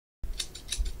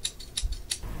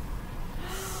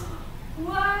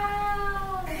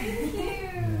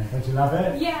you love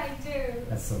it? Yeah, I do.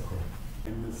 That's so cool.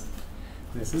 And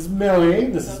this is Millie,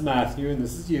 this is Matthew, and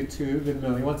this is YouTube, and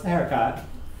Millie wants a haircut.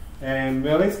 And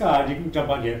Millie's got, you can jump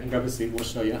on here and grab a seat, we'll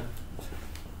show you.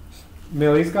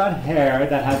 Millie's got hair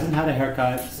that hasn't had a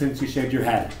haircut since you shaved your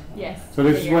head. Yes. So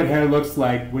this is what hair looks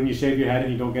like when you shave your head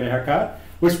and you don't get a haircut,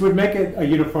 which would make it a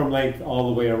uniform length all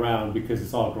the way around because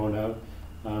it's all grown out.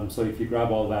 So if you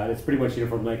grab all that, it's pretty much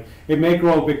uniform length. It may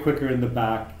grow a bit quicker in the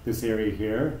back, this area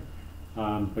here.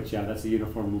 But yeah, that's a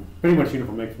uniform, pretty much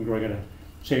uniform length from growing out a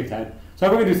shaved head. So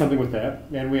we're going to do something with that.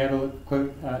 And we had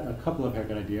a couple of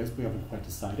haircut ideas. We haven't quite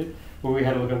decided. But we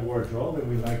had a look at wardrobe and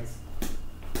we liked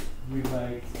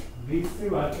these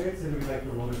two outfits and we liked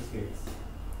the roller skates.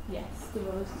 Yes, the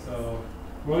roller skates. So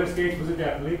roller skates was a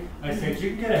definitely. I said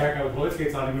you can get a haircut with roller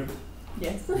skates on.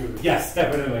 Yes. Yes,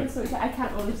 definitely. So I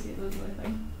can't roller skate, that's the only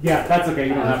thing. Yeah, that's okay.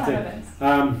 You don't have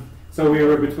to. So we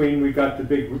were between. We got the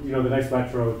big, the nice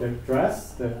retro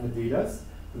dress, the Adidas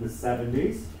from the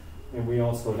 70s, and we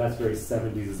also that's very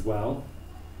 70s as well.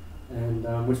 And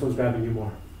which one's grabbing you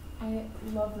more? I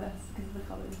love this because of the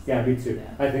colors. Yeah, me too.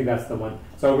 Yeah. I think that's the one.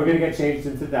 So we're gonna get changed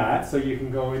into that. So you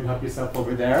can go and help yourself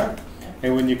over there.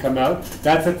 And when you come out,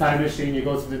 that's a time machine. You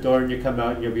go through the door and you come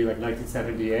out, and you'll be like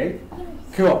 1978. Nice.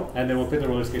 Cool. And then we'll put the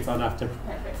roller skates on after.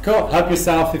 Perfect. Cool. Help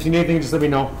yourself. If you need anything, just let me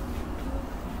know.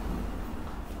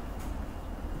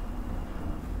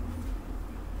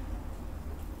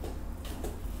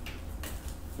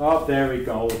 Oh, there we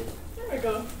go. There we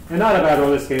go. And not a bad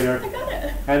roller skater. I got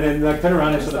it. And then turn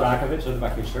around and show the back of it. Show the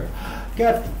back of your shirt.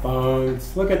 Get the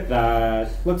bones. Look at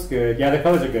that. Looks good. Yeah, the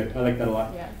colors are good. I like that a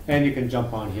lot. Yeah. And you can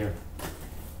jump on here.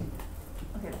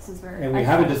 Okay, this is very. And we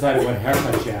haven't decided what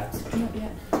haircut yet. Not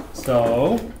yet.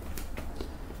 So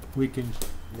we can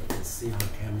let's see on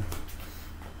camera.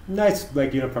 Nice,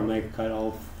 like uniform length cut,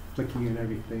 all flicky and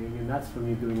everything. And that's from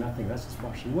you doing nothing. That's just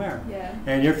wash and wear. Yeah.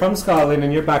 And you're from Scotland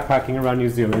and you're backpacking around New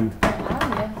Zealand. I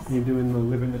am, yes. You're doing the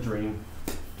living the dream.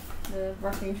 The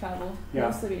working travel. Yeah.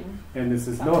 Mostly being. And this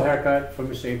is no haircut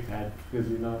from a shaved head because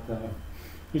you're not.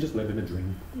 You just live in a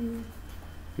dream. Mm.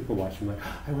 People watching like,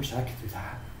 I wish I could do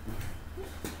that.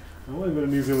 I want to go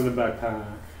to New Zealand and backpack.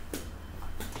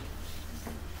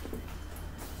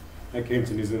 I came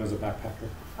to New Zealand as a backpacker.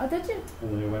 Oh, did you?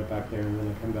 And then I went back there, and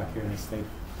then I came back here and I stayed.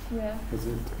 Yeah. Because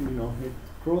it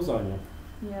grows on you.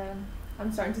 Yeah.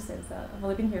 I'm starting to sense that. I've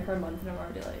only been here for a month and I'm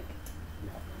already like,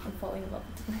 I'm falling in love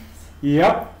with the place.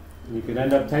 Yep. And you could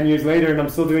end up 10 years later and I'm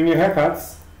still doing your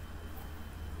haircuts.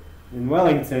 In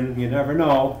Wellington, you never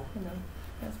know. I know.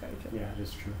 That's very true. Yeah, it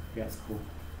is true. Yeah, it's cool.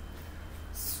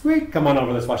 Sweet. Come on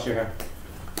over, let's wash your hair.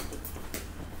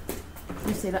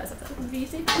 You say that as if that's going to be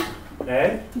easy?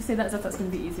 Eh? You say that as if that's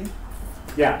going to be easy.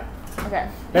 Yeah. Okay.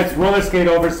 Let's roller skate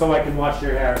over so I can wash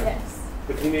your hair. Yes.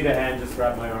 If you need a hand, just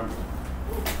grab my arm.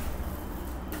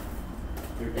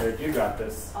 You're good. You got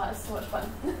this. Oh, it's so much fun.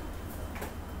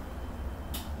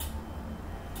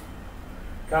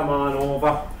 Come on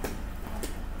over.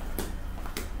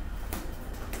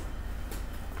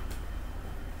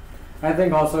 I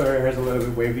think also her hair is a little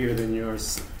bit wavier than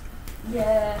yours.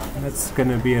 Yeah. That's going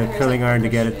to be a curling iron to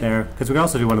get it there. Because we can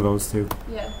also do one of those too.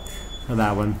 Yeah. Or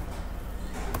that one.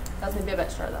 That's maybe a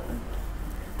bit short, that one.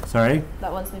 Sorry?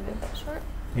 That one's maybe a bit short.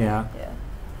 Yeah. Yeah.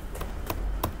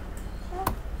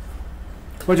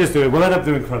 We'll just do it. We'll end up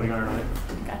doing curling iron on it.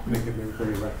 Okay. Make it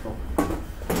very retro.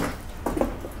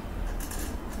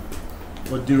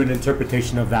 We'll do an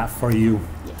interpretation of that for you.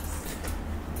 Yes.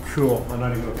 Cool. I'm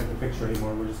not even going to look at the picture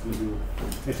anymore. We're just going to do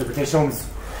interpretations.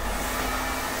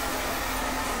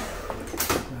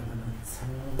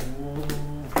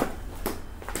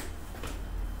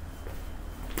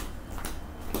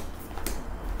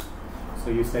 So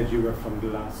you said you were from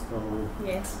Glasgow.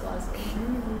 Yes, Glasgow.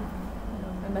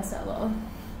 I miss it a lot.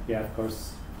 Yeah, of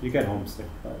course. You get homesick,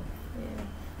 but Yeah.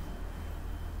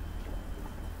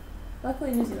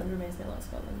 Luckily, New Zealand reminds me a lot of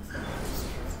Scotland, so it's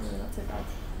really not too bad.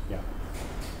 yeah.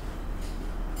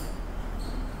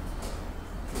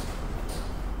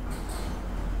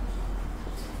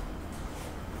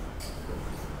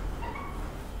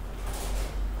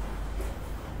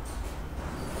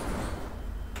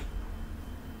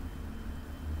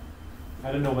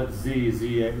 I don't know what Zealand.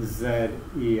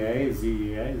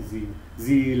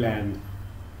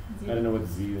 I don't know what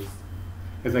Z is.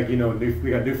 It's like, we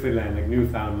got Newfoundland, like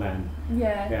Newfoundland.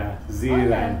 Yeah. Yeah,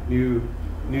 Zealand, New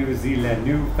Zealand,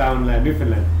 Newfoundland,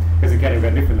 Newfoundland. Because again, we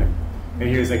got Newfoundland. And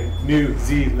here's like New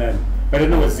Zealand. But I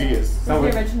don't know what Z is. It's the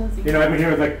original Z. I've been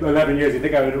here like 11 years. You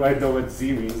think I'd know what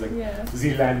Z means, like Yeah.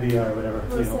 Zealandia or whatever.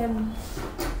 Well,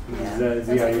 yeah. That's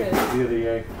like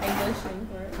Z-I-A. English name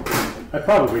for it.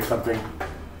 Probably something.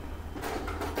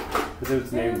 Because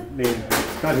it's named,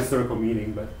 it's not a historical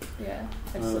meaning, but Yeah,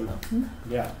 I just don't know.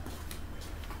 yeah.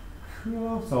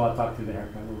 Cool. So I'll talk to the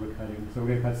haircut where we're cutting. So we're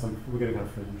gonna cut a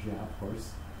fringe, yeah, of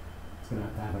course. It's gonna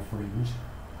have to have a fringe.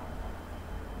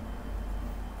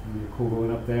 And you're cool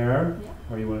going up there? Yeah.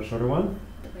 Or you want a shorter one?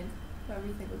 Whatever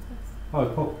you think was best.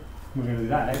 Oh, cool. We're gonna do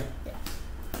that, eh? Yeah.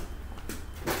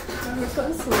 Remember, it's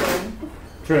gotten slow.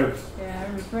 True. Yeah, I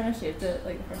remember when I shaved it,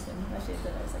 like the first time I shaved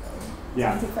it, I was like, oh,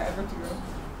 Yeah. it's gonna take forever to grow.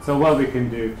 So what we can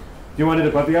do you want it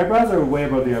above the eyebrows or way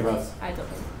above the eyebrows? I don't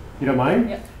know. You don't mind?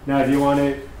 Yep. Now, do you want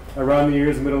it around the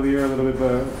ears, middle of the ear, a little bit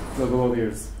below the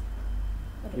ears?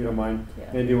 I You don't mind? Yeah.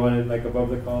 And do you want it like above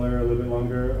the collar a little bit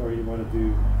longer, or you want to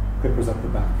do clippers up the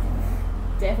back?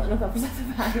 Definitely no clippers at the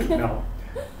back. No.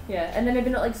 Yeah, and then maybe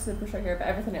not like super short hair, but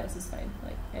everything else is fine.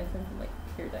 Like anything from like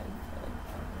here down, or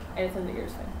like anything in the ear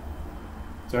is fine.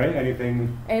 Sorry,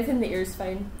 anything Anything in the ear is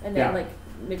fine, and then Yeah. like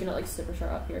maybe not like super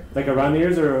short up here. like around the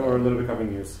ears or a little bit covering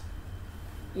the ears?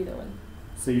 Either one.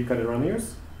 So you cut it around the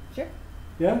ears? Sure.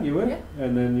 Yeah, you would? Yeah.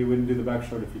 And then you wouldn't do the back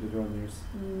short if you did around the ears?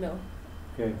 No.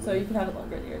 Okay. So you can have it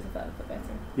longer in the ears if that would look better.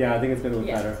 Yeah, I think it's going to look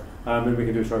Yeah. better. And we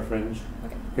can do a short fringe.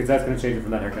 Okay. Because that's going to change it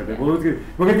from that haircut a bit. Yeah.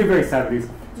 We're going to do very 70s.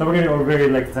 So we're going to, or very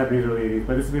like 70s, early 80s.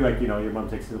 But this would be like, you know, your mom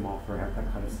takes you to the mall for a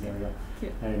haircut kind of scenario.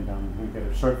 Cute. And we get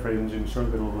a short fringe and short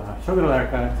little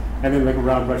haircut. And then like a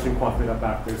round brush and coif it up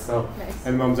after. So, Nice.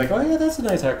 and mom's like, oh yeah, that's a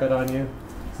nice haircut on you.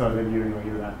 So then you know,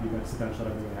 you're that. You got to sit down and shut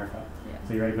up and get a haircut. Yeah.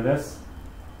 So you ready for this?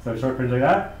 So short fringe like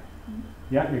that? Mhm.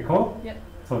 Yeah, you're cool? Yep.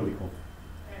 Totally cool.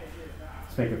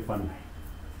 Let's make it fun.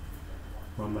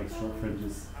 Mom likes short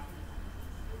fringes.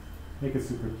 Make it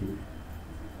super cute.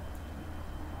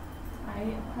 I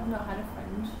have not had a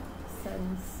fringe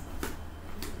since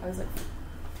I was like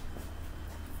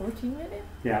 14 maybe?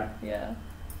 Yeah. Yeah.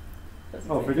 That's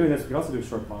Oh, for exciting. doing this, we can also do a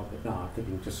short bob, but no, I'm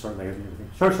thinking just short legs and everything.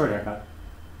 Short haircut.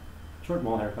 Short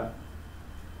mall haircut.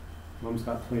 Mom's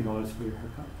got $20 for your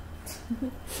haircut.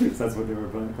 So that's what they were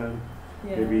planning.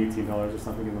 Yeah. Maybe $18 or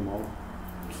something in the mall.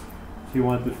 She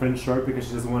wanted the fringe short because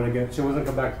she doesn't want to get. She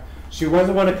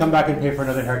wasn't want to come back and pay for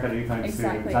another haircut anytime soon.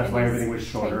 Exactly. That's and why he's everything was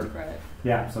trying to shorter. grow it.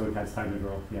 Yeah, so it's time to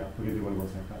grow. Yeah, we're gonna do one of those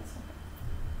haircuts.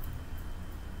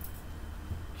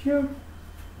 Cute. And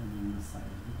then the side.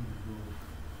 We're gonna go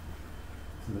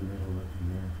to the middle of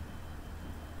here.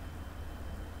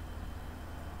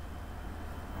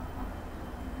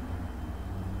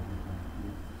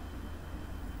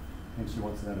 And she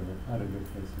wants it out of your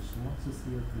face, but she wants to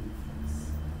see your pretty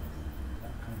face.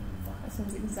 That kind of vibe. That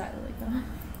sounds exactly like that.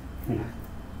 Yeah.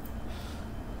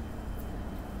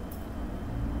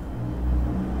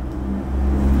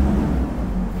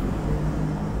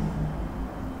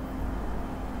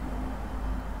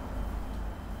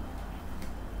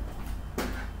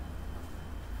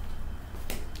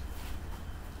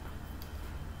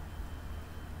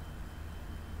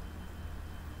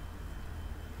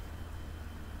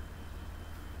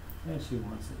 And she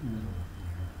wants it in the middle of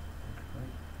here.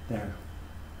 Right there.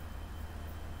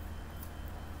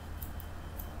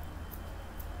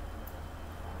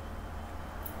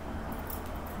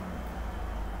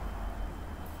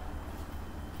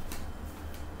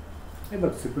 It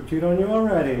looks super cute on you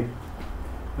already.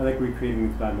 I like recreating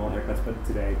these bad mall haircuts, but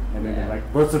today. And then Yeah. they're like,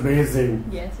 what's amazing?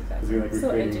 Yes, Because exactly. we like So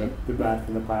recreating edgy. the bad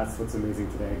from the past. What's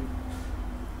amazing today?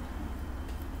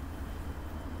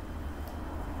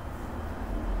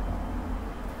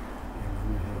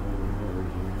 And then you head over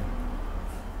here.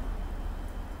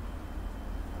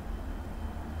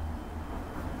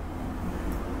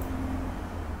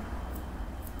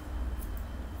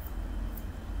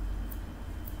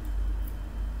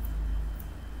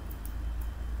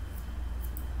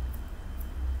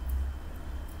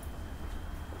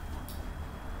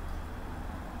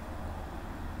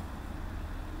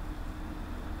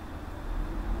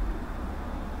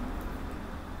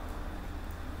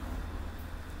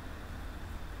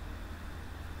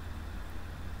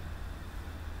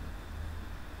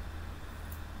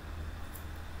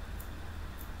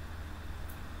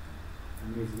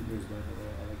 Amazing ears, by the way.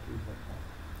 I like ears like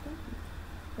that.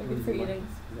 They're good for eating.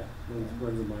 Yeah,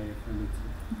 ones of my family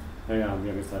too. Oh yeah, I'm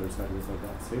youngest daughter's got ears like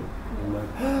that. See? I'm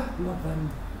like, love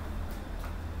them.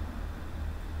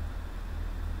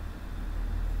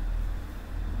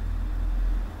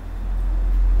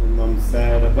 And Mom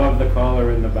said above the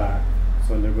collar in the back,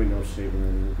 so there will be no shaving,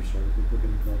 and we'll be sure we're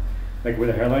gonna go. Like where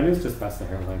the hairline is, just past the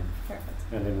hairline, Perfect.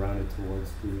 and then round it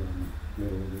towards the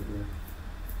middle of the ear.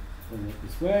 Bring it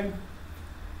this way.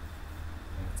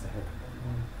 That's a heck of a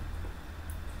one.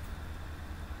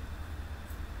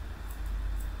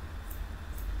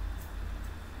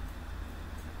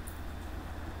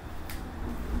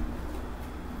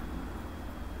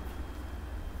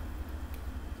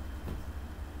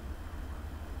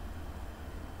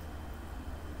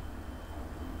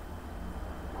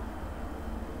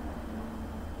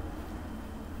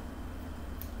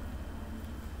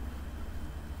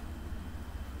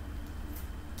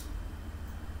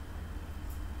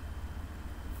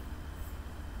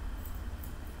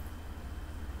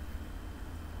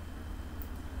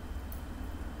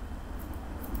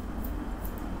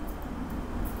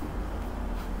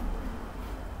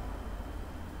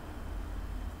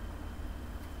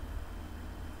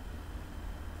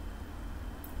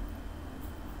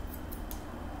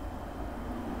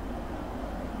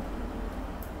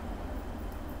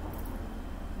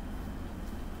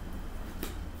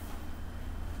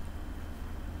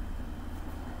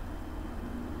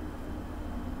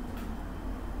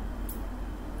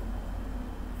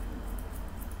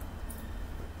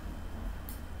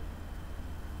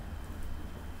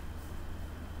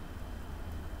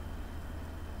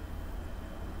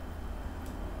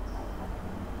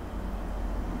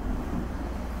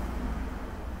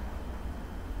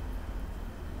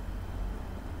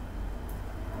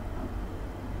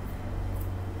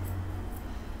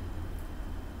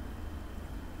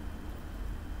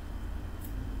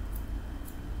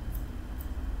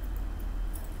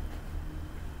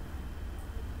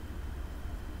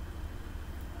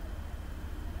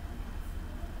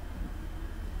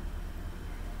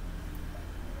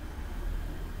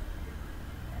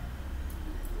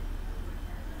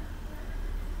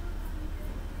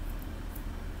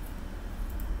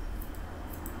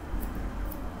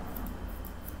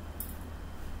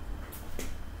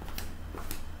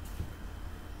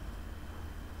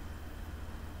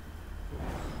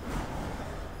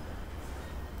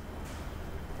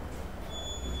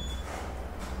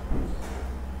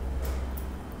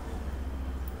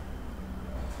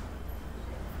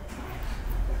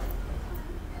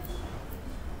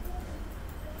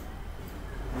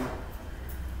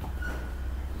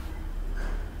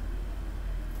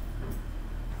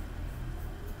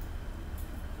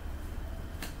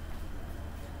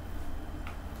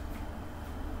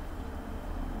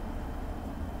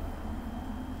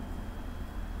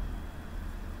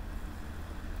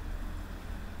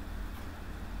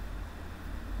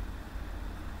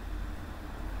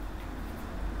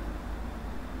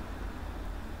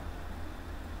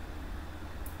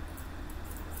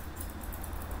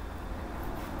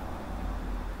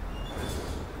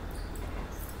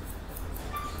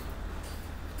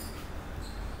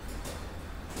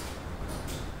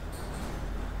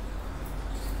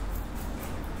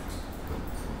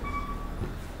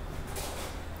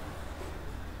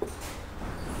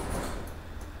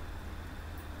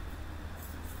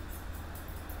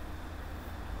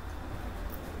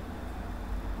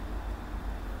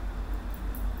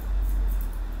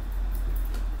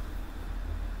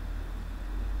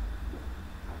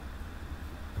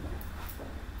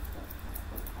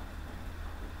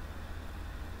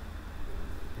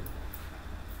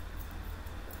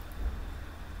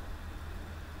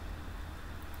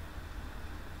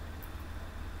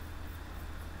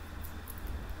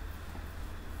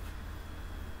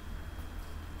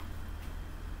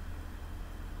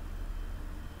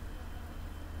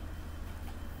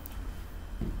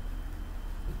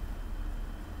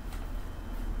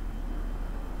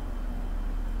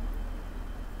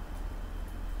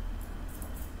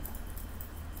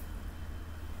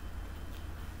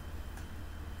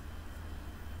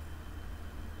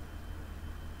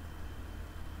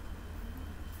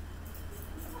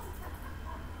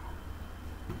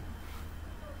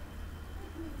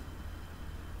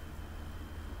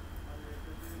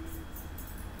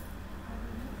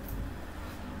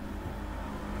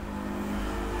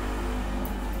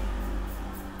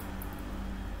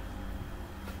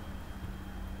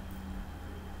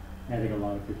 I think a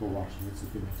lot of people watching this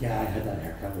would be like, yeah, I had that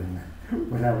haircut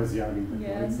when I was young in the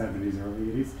Yeah. late 70s,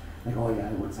 early 80s. Like, oh yeah,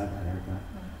 I once had that haircut.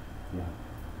 Yeah.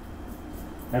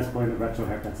 That's the point of retro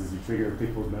haircuts is you trigger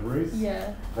people's memories.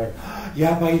 Yeah. Like,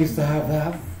 yeah, I used to have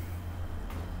that.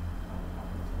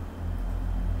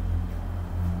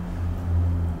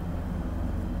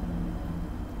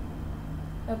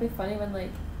 It'll be funny when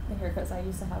like the haircuts I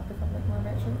used to have become like more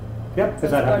retro. Yep,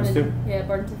 because that happens too. Yeah,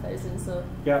 born 2000, so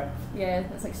Yeah, yeah,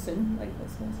 it's like soon, like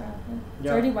this one's happening. It's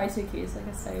Yeah. already Y2K, it's like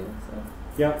a style, so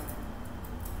yeah,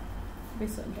 it'll be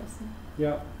so interesting.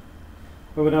 yeah.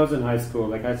 But when I was in high school,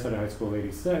 like I started high school in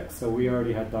 '86, so we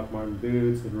already had Doc Martin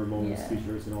boots and Ramones Yeah.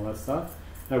 t-shirts and all that stuff.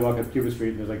 And I walk up Cuba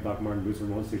Street and there's like Doc Martin boots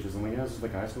and Ramones t-shirts. I'm like, yeah, it's just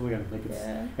like high school again. Like it's,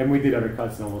 Yeah. and we did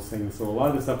undercuts and all those things. So a lot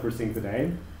of the stuff we're seeing today,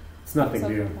 it's nothing It's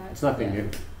new. something back, It's nothing yeah. new.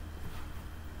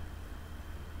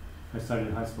 I started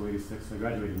in high school '86. So I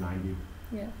graduated in '90.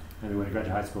 Yeah. And then when I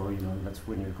graduated high school, you know, that's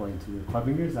when you're going to your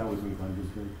clubbing years. That was when grunge was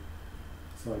big.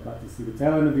 So I got to see the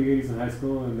tail end of the '80s in high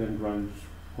school, and then grunge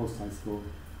post high school,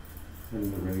 and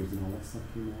then the raves and all that stuff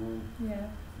came along.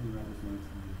 Yeah. And that was my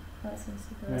time. That sounds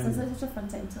super. And- It sounds like such a fun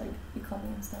time to like be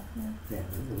clubbing and stuff. Yeah. Yeah,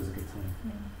 it was a good time.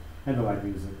 Yeah. And the live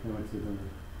music. I went to the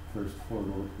first 4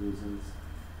 Lollapaloozas.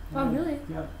 Oh, really?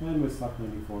 Yeah, and with Stock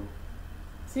 94.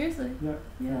 Seriously? Yeah,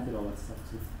 Yeah. I did all that stuff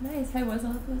too. Nice. How was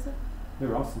Lollapalooza? They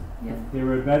were awesome. Yeah. They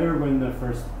were better when the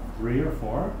first 3 or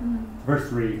 4. Mm-hmm. First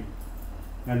 3.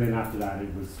 And then after that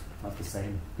it was not the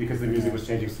same. Because the music Yeah. was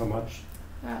changing so much.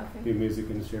 Ah, The okay. music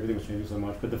industry, everything was changing so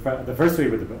much. But the first 3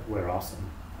 were awesome.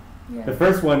 Yeah. The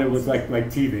first one, it was like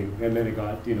teething. And then it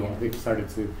got, you know, Yeah. it started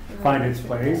to It find really its is,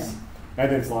 place. yeah.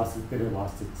 And then it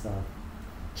lost its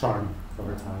charm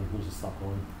over time. It just stopped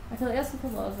going. I feel like that's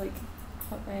because a lot of like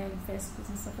festivals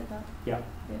and stuff like that. Yeah.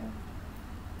 Yeah.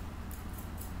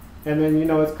 And then, you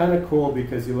know, it's kind of cool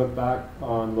because you look back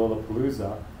on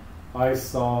Lollapalooza. I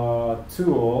saw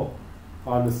Tool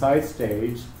on the side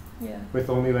stage Yeah. with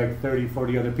only like 30,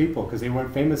 40 other people because they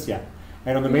weren't famous yet.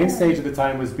 And on the main Yeah. stage at the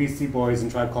time was Beastie Boys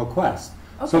and Tribe Called Quest.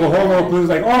 Okay, So the whole yeah. Lollapalooza was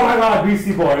like, oh my god,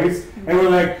 Beastie Boys. And we're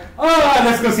like, oh,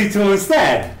 let's go see Tool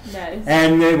instead. Nice.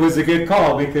 And it was a good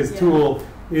call because Yeah. Tool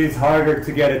is harder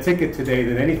to get a ticket today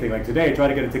than anything. Like today, try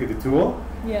to get a ticket to Tool,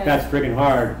 Yeah. that's friggin'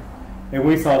 hard. And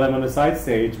we saw them on the side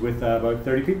stage with about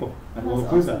 30 people at That's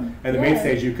Lollapalooza. awesome. And the main Yeah.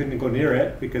 stage, you couldn't go near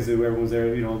it because everyone was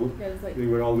there, you know, Yeah, it was like they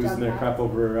were all losing their jam-packed. crap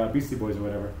over Beastie Boys or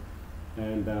whatever.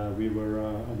 And we were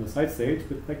on the side stage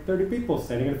with like 30 people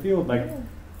standing in a field. Like, Yeah.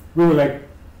 we were like,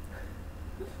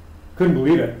 couldn't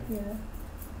believe it. Yeah.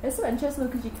 It's so interesting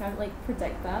because you can't like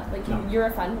predict that. Like No. you're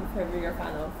a fan of whoever you're a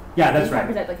fan of. Yeah, that's you right.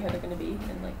 can't predict like how they're going to be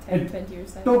in like 10, And 20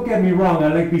 years time. Don't get me wrong, I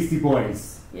like Beastie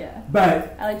Boys. Yeah.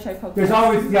 But I like Tribe Called there's Quest.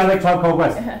 always, yeah, I like Tribe Called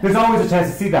Quest. Yeah. There's always a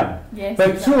chance to see them. Yes. But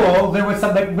exactly. Tool, there was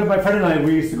something, like, with my friend and I,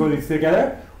 we used to go to these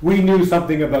together, we knew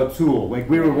something about Tool. Like,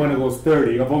 we were one of those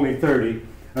 30, of only 30,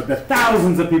 of the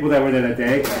thousands of people that were there that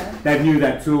day, Yeah. that knew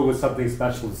that Tool was something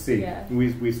special to see. Yeah. And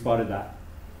we spotted that.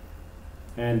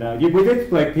 And we did,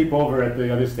 like, peep over at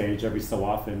the other stage every so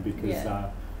often, because, Yeah.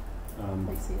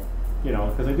 Like see it. you know,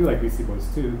 because I do like Beastie Boys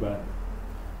too, but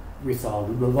we saw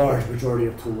the large majority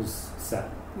of Tool's set.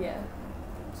 Yeah.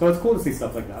 So it's cool to see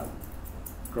stuff like that,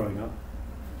 growing up.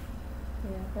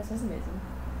 Yeah. That sounds amazing.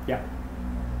 Yeah.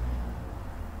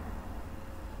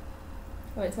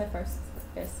 I went to my first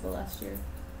festival last year.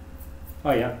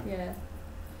 Oh, yeah. Yeah.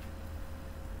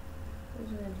 It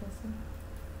was really interesting.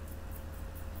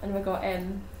 And we got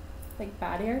like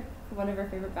Barrier, one of our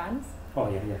favourite bands. Oh,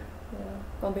 yeah, yeah. Yeah.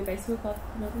 Bombay Bicycle Club,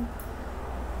 Melbourne.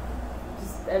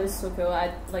 Just, it was so cool.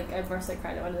 I burst out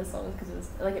crying at one of the songs because it was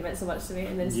like it meant so much to me.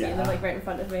 And then seeing Yeah. them like right in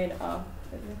front of me, and oh,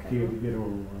 it was You incredible. get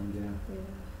overwhelmed, yeah. Yeah.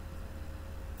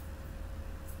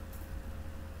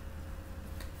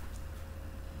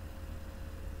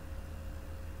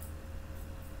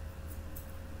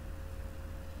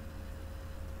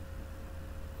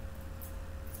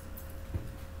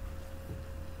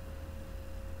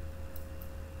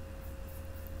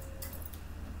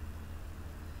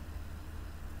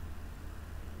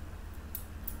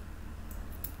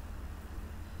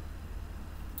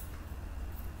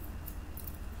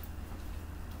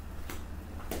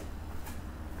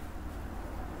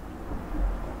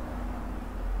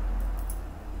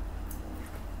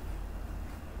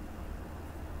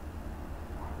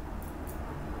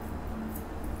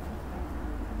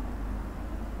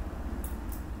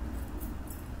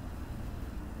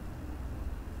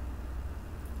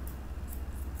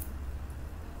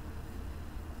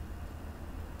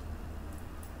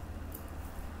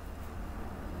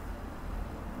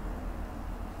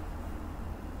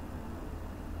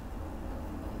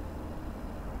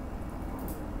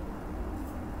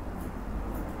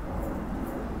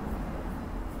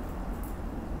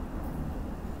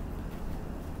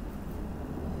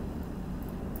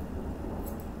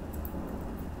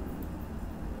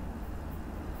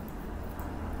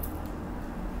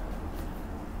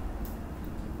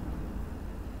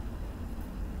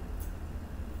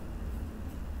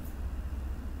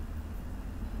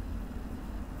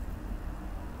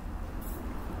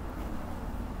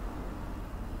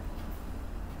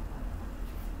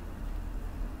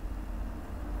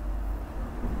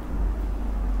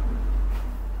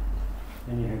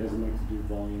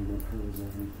 volume or curves or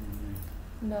anything.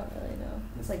 Not really, no.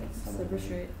 It's like Some super of it.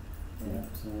 straight. Yeah,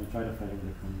 so we'll try to find a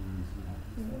bit of and see what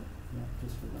happens. Yeah. But, yeah,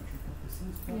 just for lecture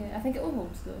purposes. But Yeah, I think it will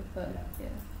hold though, but Yeah.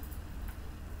 yeah.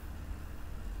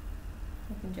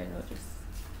 Like in general, just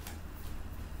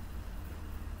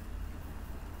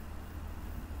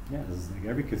yeah, this is like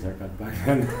every kid's haircut back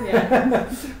then. Yeah.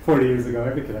 40 years ago,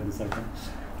 every kid had this haircut.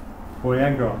 Boy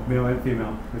and girl, male and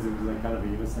female, because it was like kind of a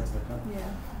unisex haircut.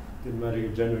 yeah. Didn't matter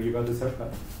your gender, you got this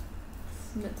haircut.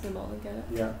 Submit to them all and get it.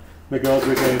 Yeah. The girls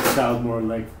were getting styled more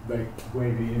like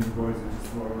wavy, and the boys were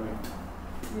just more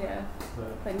like. Yeah.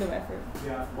 Like no effort.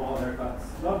 Yeah, ball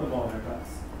haircuts. Love the ball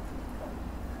haircuts.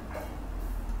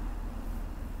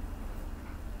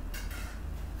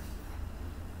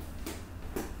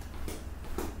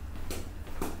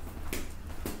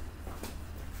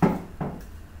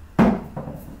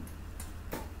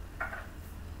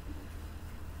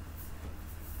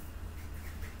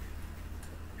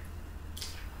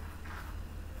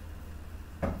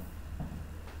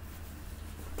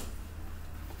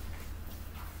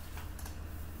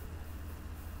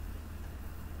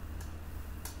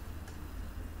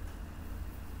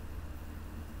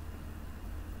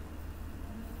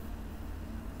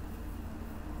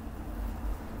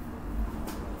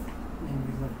 And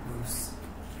we love Bruce.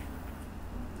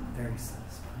 Very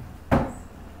satisfying.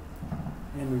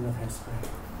 And we love Hairspray.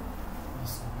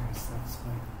 Also very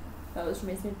satisfying. That was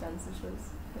reminds me of dancing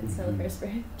shows. It's still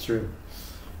Hairspray. True.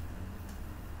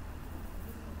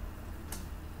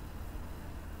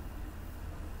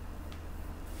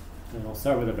 And I'll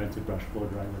start with a vented brush, blow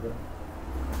dry with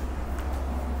it.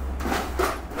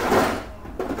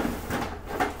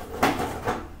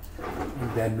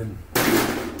 And Denman.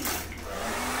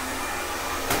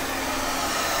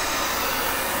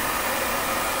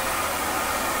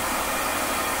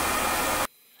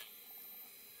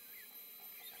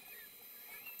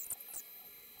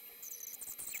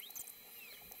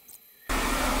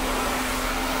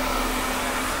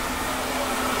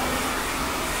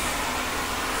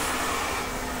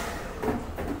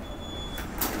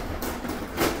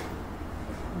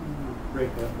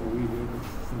 Break that a wee bit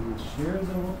with some shears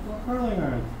and a curling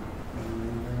iron.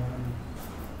 And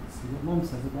see what Mom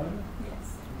says about it.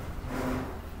 Yes.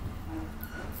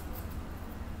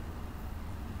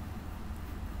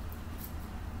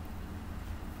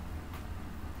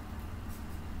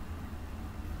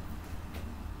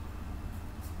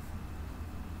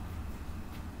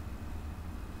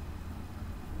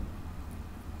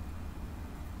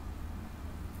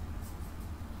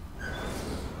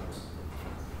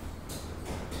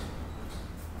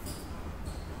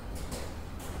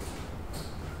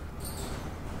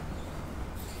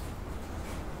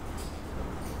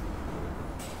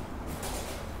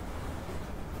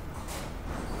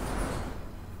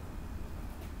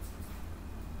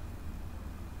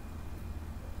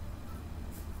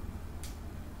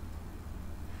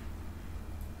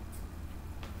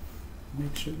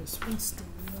 Make sure this one's still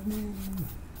running.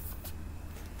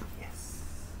 Yes.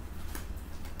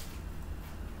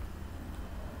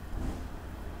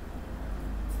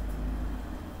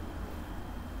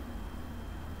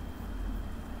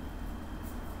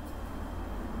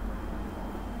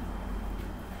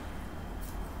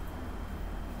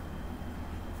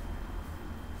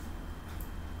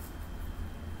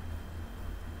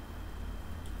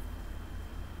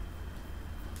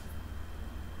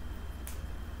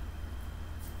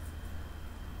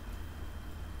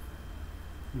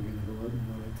 You're gonna go out and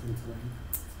go right into tonight.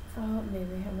 Oh,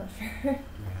 maybe. I'm not sure. Yeah.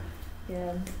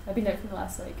 Yeah. I've been out for the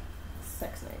last like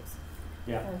 6 nights.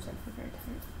 Yeah. I'm just very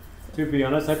tired. To be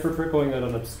honest, I prefer going out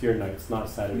on obscure nights, not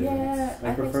Saturday Yeah, nights.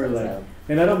 I prefer think so like, as well.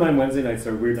 and I don't mind Wednesday nights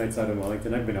or weird nights out in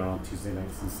Wellington. I've been out on Tuesday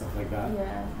nights and stuff like that.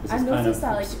 Yeah. This I've is kind noticed of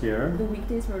that like obscure. the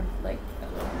weekdays were like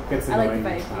Gets I like the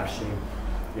annoying, vibe. clashing.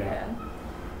 Yeah. Yeah.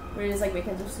 Whereas like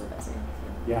weekends are so busy.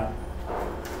 Yeah.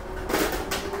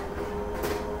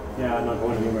 Yeah, I'm not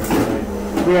going anywhere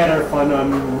tonight. We had our fun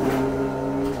on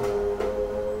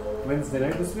Wednesday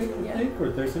night this week, I Yeah. think,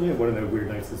 or Thursday night. One of the weird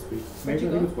nights this week. Where'd Maybe you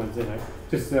I think go? it was Wednesday night.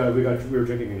 Just we were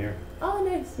drinking in here, Oh,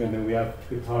 nice. and then we have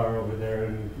guitar over there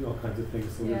and all kinds of things.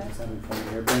 So we were Yeah. just having fun in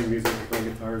here, playing music, playing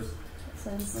guitars.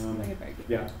 Sounds like a very good.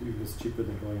 Yeah, it was cheaper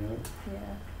than going out. Yeah,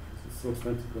 It's so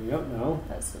expensive going out now.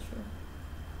 that's so true.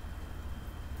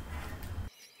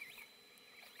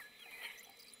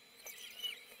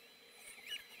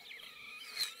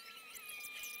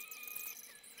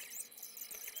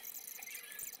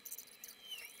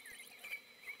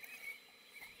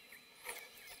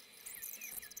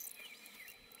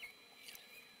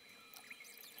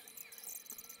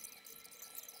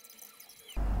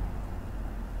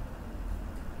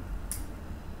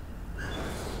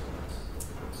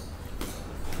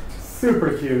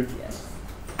 Super cute. Yes.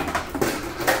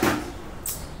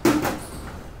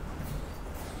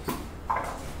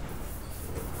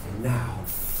 And now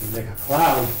we make a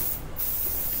cloud.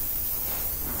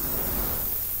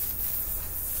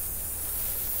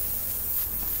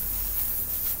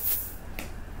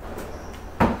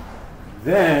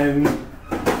 Then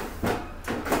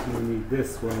we need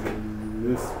this one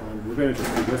and this one. We're going to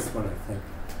just do this one, I think.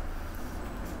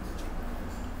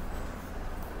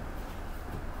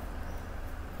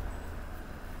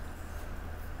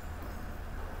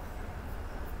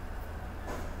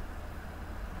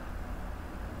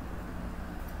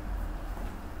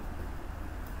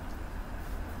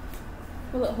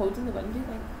 Will it hold in the wind, do you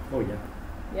think? Oh, yeah.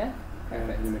 Yeah? And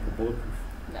Perfect. you make a bulletproof.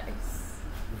 Nice.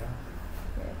 Yeah.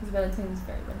 Yeah, because Valentine's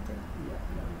very windy.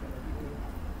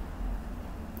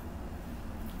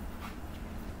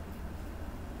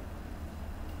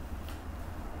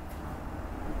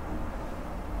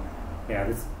 Yeah,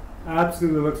 this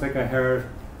absolutely looks like a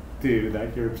hairdo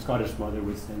that your Scottish mother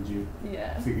would send you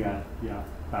Yeah. to get,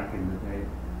 back in the day.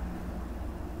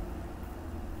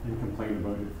 And complain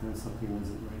about it when something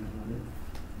wasn't right about it.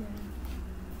 Yeah.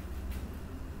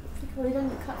 It's like, well, they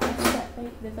didn't cut this bit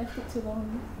right, they left it too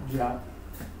long. Yeah.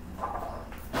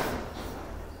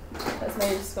 That's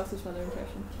my Scottish mother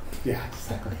impression. Yeah,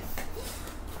 exactly.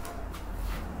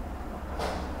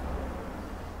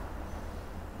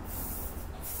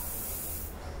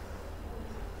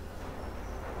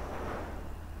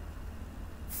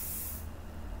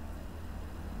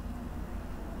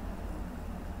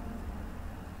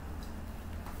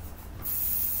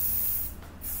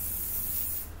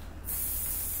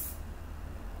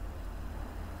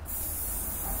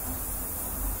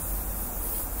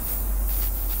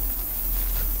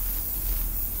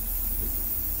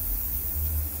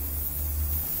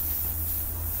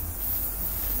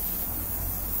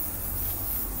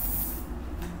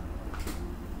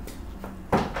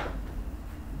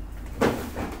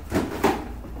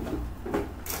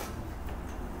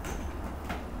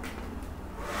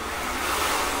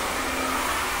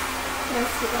 Let's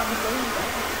sit on the phone.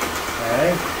 Okay.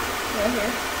 Yeah,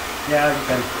 here. Yeah, you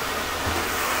can.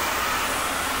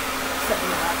 Sit in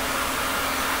that.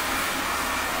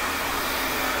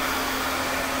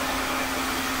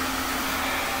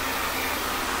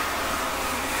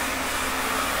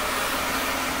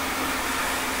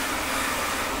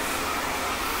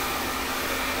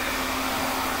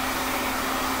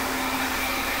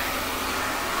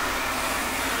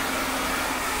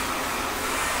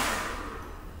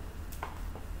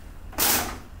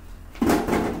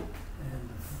 And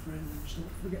the fringe,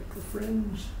 don't forget the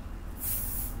fringe.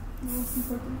 The most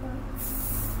important part.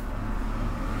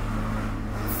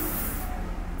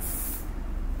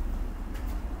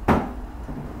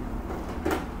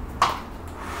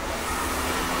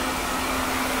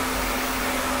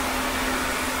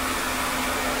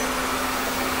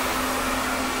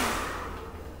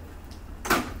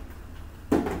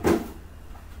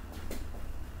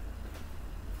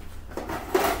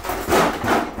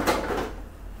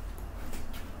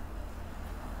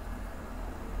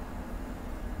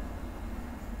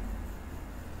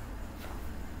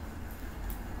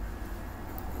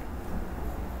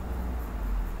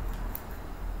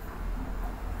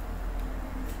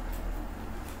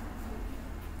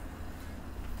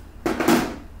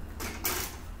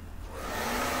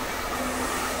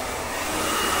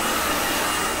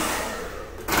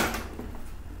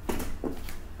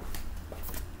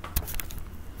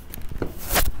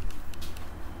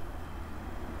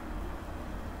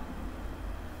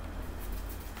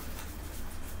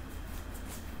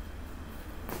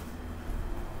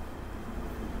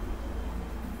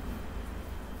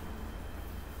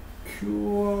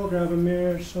 Cool, grab a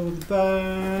mirror, show the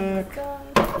back.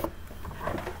 God.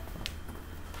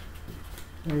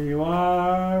 There you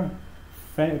are.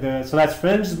 So that's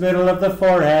fringe, middle of the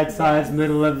forehead, sides,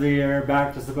 middle of the ear,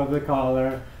 back just above the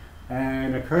collar,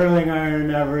 and a curling iron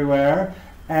everywhere,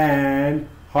 and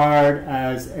hard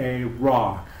as a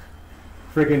rock.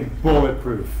 Freaking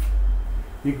bulletproof.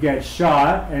 You get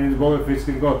shot, and the bulletproof is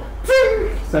going to go,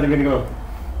 instead of going to go,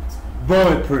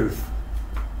 bulletproof.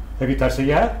 Have you touched it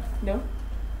yet? No?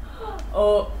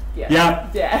 Oh, yeah. Yeah.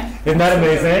 Yeah. Isn't that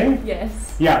amazing?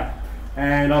 Yes. Yeah.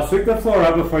 And I'll sweep the floor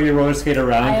up before you roller skate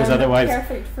around, because otherwise.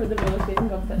 Perfect for the roller skating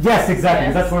competition. Yes, exactly.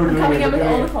 Yes. That's what we're doing. Coming in We're with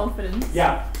doing all it. the confidence.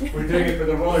 Yeah, we're doing it for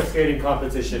the roller skating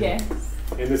competition. Yes.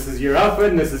 And this is your outfit,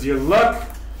 and this is your look.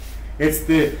 It's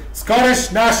the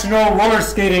Scottish National Roller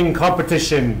Skating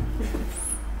Competition.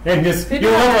 And this, They you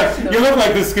do look have like to, you look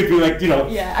like this could be like, you know.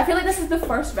 Yeah, I feel like this is the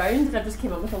first round and I just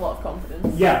came up with a lot of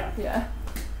confidence. Yeah. Yeah.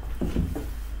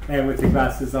 And with the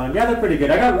glasses on, yeah, they're pretty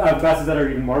good. I got glasses that are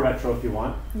even more retro if you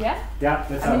want. Yeah? Yeah,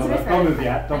 let's I have mean, a to be look. fair, Don't move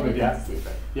yet. Don't I move need yet. to see,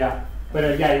 but Yeah,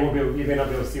 but yeah, you may not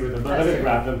be able to see with them. But That's let me true.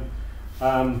 grab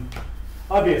them.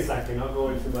 I'll be a second. I'll go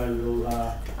into my little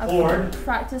I'll board.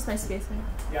 practice my spacing.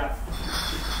 Yeah.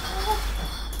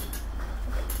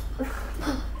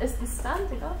 Is the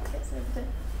standing up? Yes, I did.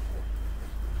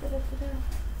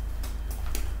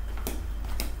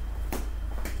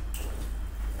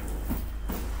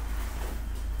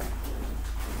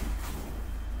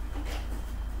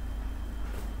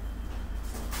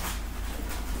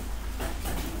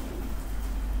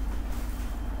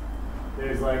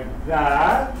 There's like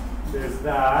that. There's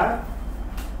that.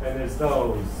 And there's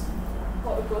those.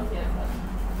 What would go here?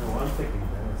 No, I'm thinking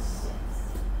this.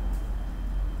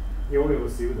 You won't be able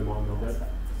to see with them on a little bit.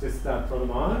 Just throw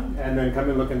them on, and then come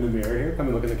and look in the mirror here. Come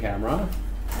and look in the camera.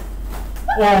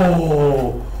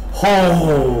 Oh,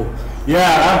 oh,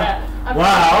 yeah.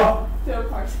 Wow. Feel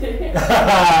party.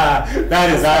 That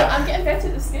is that. I'm getting better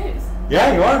at the skates.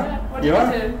 Yeah, you are. Yeah. What do You you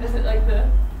are. do? Is it like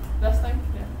this thing?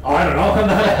 Yeah. Oh, I don't know.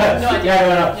 I have no idea. Yeah,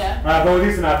 no. Yeah. But we'll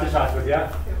do some after shots with you.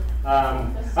 Cool.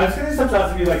 I'm just gonna do some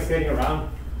shots of you like skating around.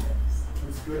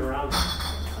 I'm screwing around.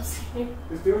 I'll see.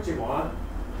 Just do what you want.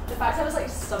 The fact I was like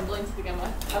stumbling to begin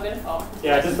with, I'm gonna fall.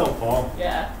 Yeah, just don't fall.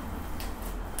 Yeah.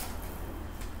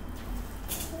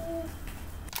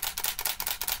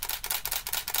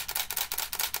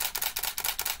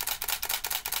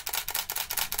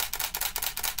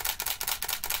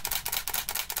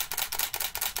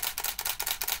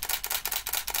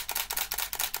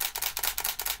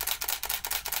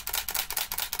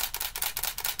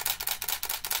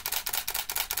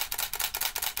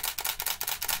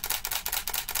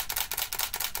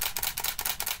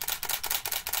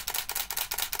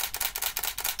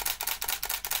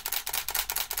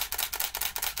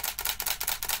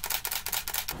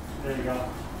 There you go.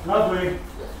 Lovely.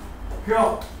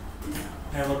 Cool.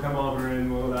 And we'll come over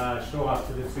and we'll show off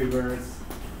to the two birds.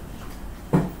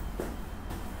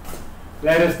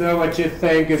 Let us know what you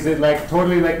think. Is it like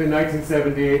totally like the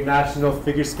 1978 National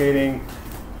Figure Skating,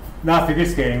 not figure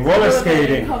skating, roller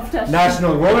skating, competition.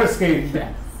 National Roller Skating,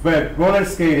 Yes. but roller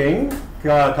skating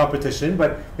competition.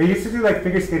 But they used to do like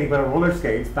figure skating but on roller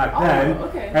skates back Oh, then.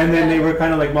 okay. And then Yeah. they were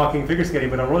kind of like mocking figure skating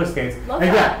but on roller skates. Love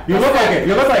and that. yeah, you That's look like good. it.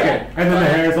 You look like That's it. good. And then the Love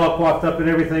it. hair is all coiffed up and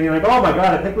everything. You're like, oh my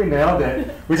god, I think we nailed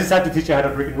it. We just have to teach you how to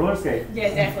freaking roller skate. Yeah,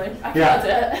 definitely. I Yeah. can't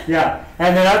do it. Yeah,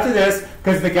 and then after this,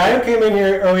 because the guy who came in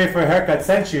here earlier for a haircut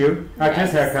sent you after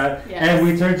his Yes. haircut, Yes. and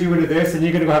we turned you into this, and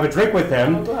you're gonna go have a drink with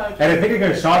him, I'll go have a and I drink. think you're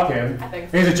gonna shock him. I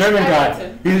think so. He's a German I guy. want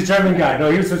to. He's a German guy.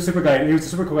 No, he was a super guy. He was a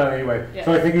super cool guy anyway. Yeah.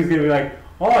 So I think he's gonna be like,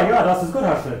 oh yeah, das ist gut,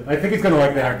 Hassan. I think he's gonna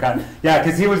like the haircut. Yeah,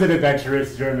 because he was an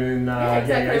adventurous German. Yeah,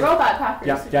 exactly. yeah, We're all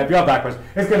backpackers. yeah, be all backwards.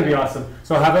 It's gonna be awesome.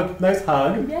 So have a nice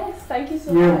hug. Yes, thank you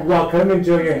so You're much. welcome.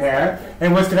 Enjoy your hair.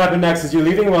 And what's going to happen next is you're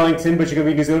leaving Wellington, but you're going to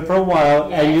be in New Zealand for a while,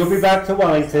 and Yes. you'll be back to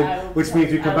Wellington, I will- which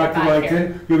means you come I'll back be to back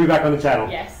Wellington, you'll be back on the channel.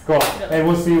 Yes. Cool. Definitely. And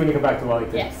we'll see you when you come back to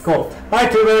Wellington. Yes. Cool. Bye,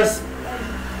 tubers.